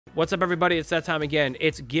What's up, everybody? It's that time again.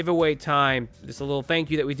 It's giveaway time. Just a little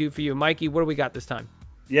thank you that we do for you. Mikey, what do we got this time?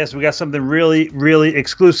 Yes, we got something really, really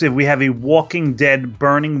exclusive. We have a Walking Dead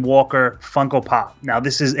Burning Walker Funko Pop. Now,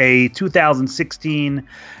 this is a 2016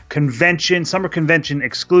 convention, summer convention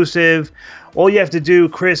exclusive. All you have to do,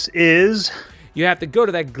 Chris, is... You have to go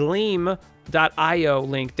to that Gleam.io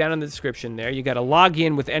link down in the description there. You got to log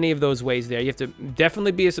in with any of those ways there. You have to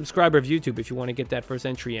definitely be a subscriber of YouTube if you want to get that first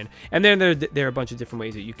entry in. And then there are a bunch of different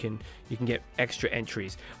ways that you can get extra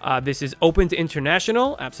entries. This is open to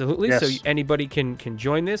international, absolutely. Yes. So anybody can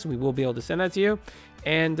join this. We will be able to send that to you.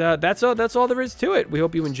 And that's all there is to it. We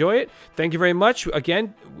hope you enjoy it. Thank you very much.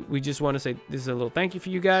 Again, we just want to say this is a little thank you for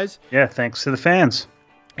you guys. Yeah, thanks to the fans.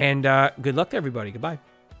 And good luck to everybody. Goodbye.